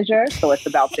media manager. So it's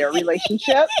about their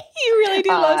relationship. You really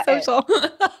do love social.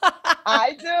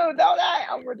 I do, don't I?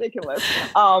 I'm ridiculous.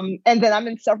 And then I'm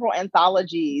in several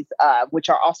anthologies, which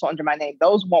are also under my name.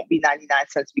 Those won't be 99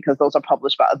 cents because those are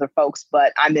published by other folks.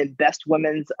 But I'm in Best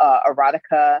Women's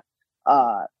Erotica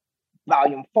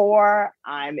Volume 4.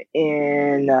 I'm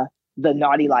in the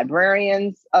Naughty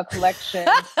Librarians collection,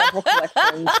 several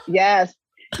collections.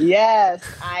 Yes,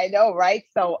 I know, right?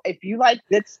 So if you like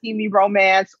good steamy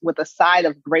romance with a side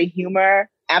of great humor,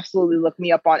 absolutely look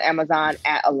me up on Amazon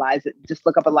at Eliza. Just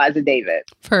look up Eliza David.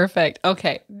 Perfect.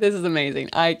 Okay. This is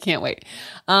amazing. I can't wait.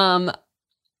 I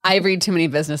read too many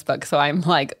business books, so I'm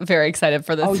like very excited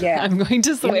for this. Oh, yeah. I'm going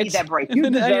to switch. You need that break. You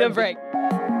deserve I need a break.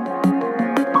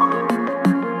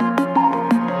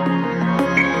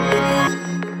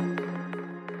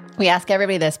 We ask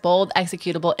everybody this: bold,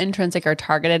 executable, intrinsic, or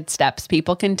targeted steps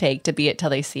people can take to be it till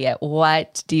they see it.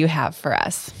 What do you have for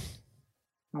us?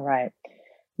 All right.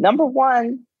 Number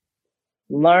one,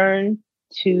 learn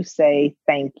to say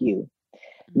thank you.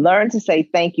 Learn to say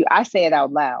thank you. I say it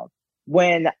out loud.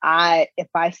 If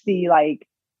I see like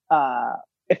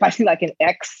an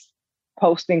ex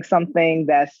posting something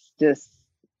that's just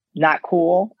not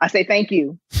cool, I say thank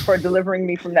you for delivering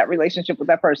me from that relationship with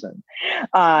that person.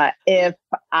 If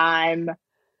I'm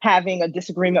having a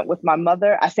disagreement with my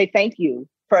mother, I say thank you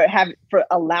for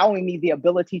allowing me the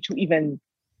ability to even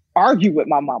argue with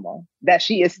my mama, that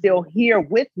she is still here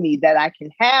with me, that I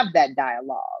can have that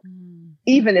dialogue,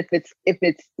 even if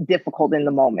it's difficult in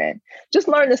the moment. Just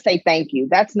learn to say thank you.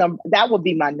 That would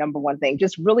be my number one thing.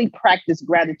 Just really practice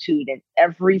gratitude in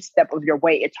every step of your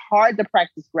way. It's hard to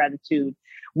practice gratitude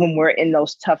when we're in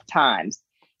those tough times,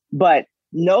 but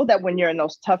know that when you're in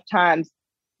those tough times,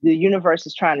 the universe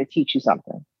is trying to teach you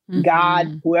something. Mm-hmm.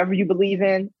 God, whoever you believe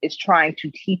in, is trying to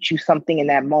teach you something in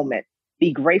that moment.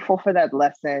 Be grateful for that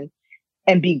lesson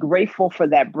and be grateful for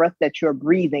that breath that you're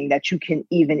breathing, that you can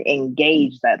even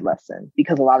engage that lesson,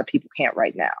 because a lot of people can't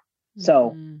right now.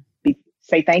 So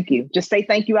say thank you. Just say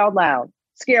thank you out loud.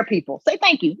 Scare people. Say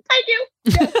thank you. Thank you.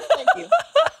 Yes, thank you.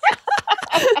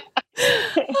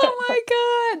 Oh my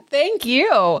God. Thank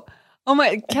you. Oh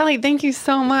my, Kelly, thank you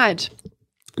so much.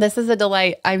 This is a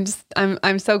delight. I'm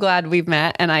so glad we've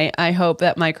met. And I hope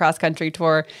that my cross country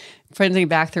tour brings me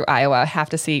back through Iowa. I have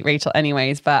to see Rachel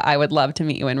anyways, but I would love to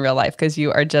meet you in real life, because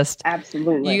you are just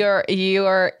absolutely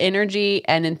your energy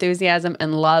and enthusiasm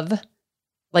and love.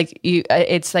 Like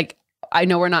it's like, I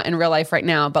know we're not in real life right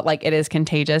now, but like it is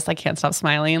contagious. I can't stop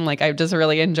smiling. Like I've just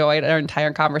really enjoyed our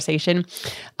entire conversation.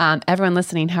 Everyone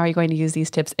listening, how are you going to use these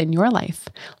tips in your life?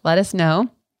 Let us know.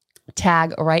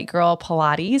 Tag Right Girl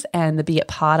Pilates and the Be It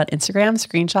Pod on Instagram.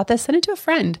 Screenshot this, send it to a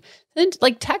friend.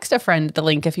 Text a friend the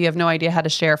link if you have no idea how to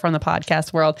share from the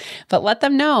podcast world. But let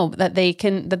them know that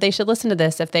they should listen to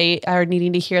this if they are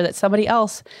needing to hear that somebody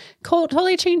else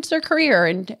totally changed their career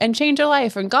and changed their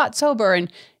life and got sober and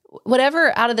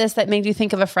whatever out of this that made you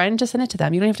think of a friend. Just send it to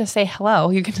them. You don't have to say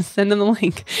hello. You can just send them the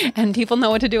link, and people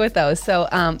know what to do with those. So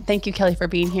thank you, Kelly, for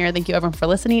being here. Thank you, everyone, for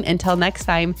listening. Until next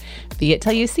time, be it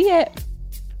till you see it.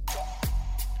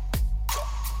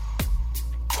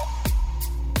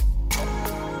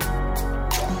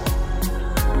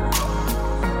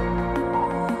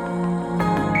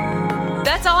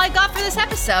 That's all I got for this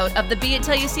episode of the Be It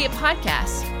Till You See It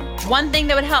podcast. One thing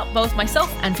that would help both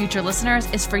myself and future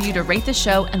listeners is for you to rate the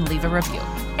show and leave a review.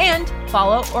 And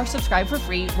follow or subscribe for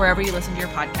free wherever you listen to your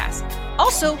podcast.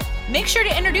 Also, make sure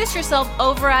to introduce yourself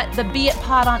over at the Be It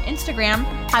Pod on Instagram.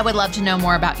 I would love to know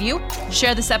more about you.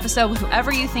 Share this episode with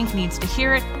whoever you think needs to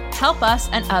hear it. Help us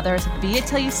and others be it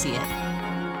till you see it.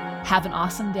 Have an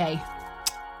awesome day.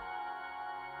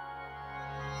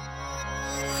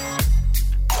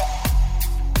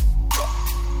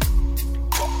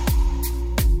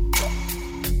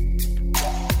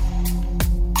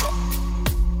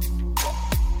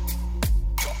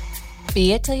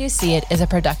 Be It Till You See It is a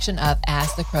production of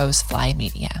As the Crows Fly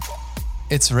Media.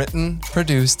 It's written,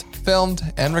 produced,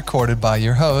 filmed, and recorded by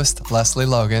your host, Leslie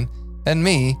Logan, and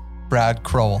me, Brad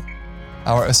Crowell.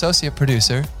 Our associate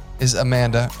producer is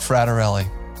Amanda Fratarelli.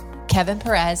 Kevin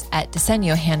Perez at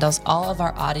Disenyo handles all of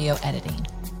our audio editing.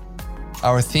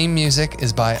 Our theme music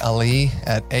is by Ali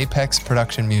at Apex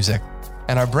Production Music,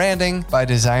 and our branding by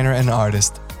designer and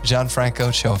artist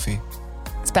Gianfranco Cioffi.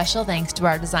 Special thanks to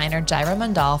our designer, Jaira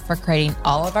Mandal, for creating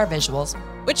all of our visuals,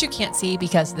 which you can't see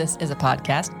because this is a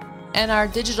podcast, and our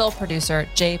digital producer,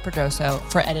 Jay Perdoso,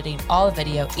 for editing all the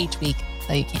video each week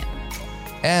so you can.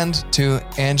 And to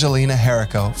Angelina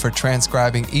Herrico for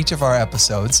transcribing each of our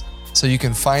episodes so you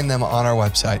can find them on our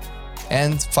website.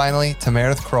 And finally, to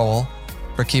Meredith Crowell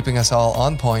for keeping us all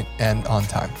on point and on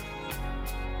time.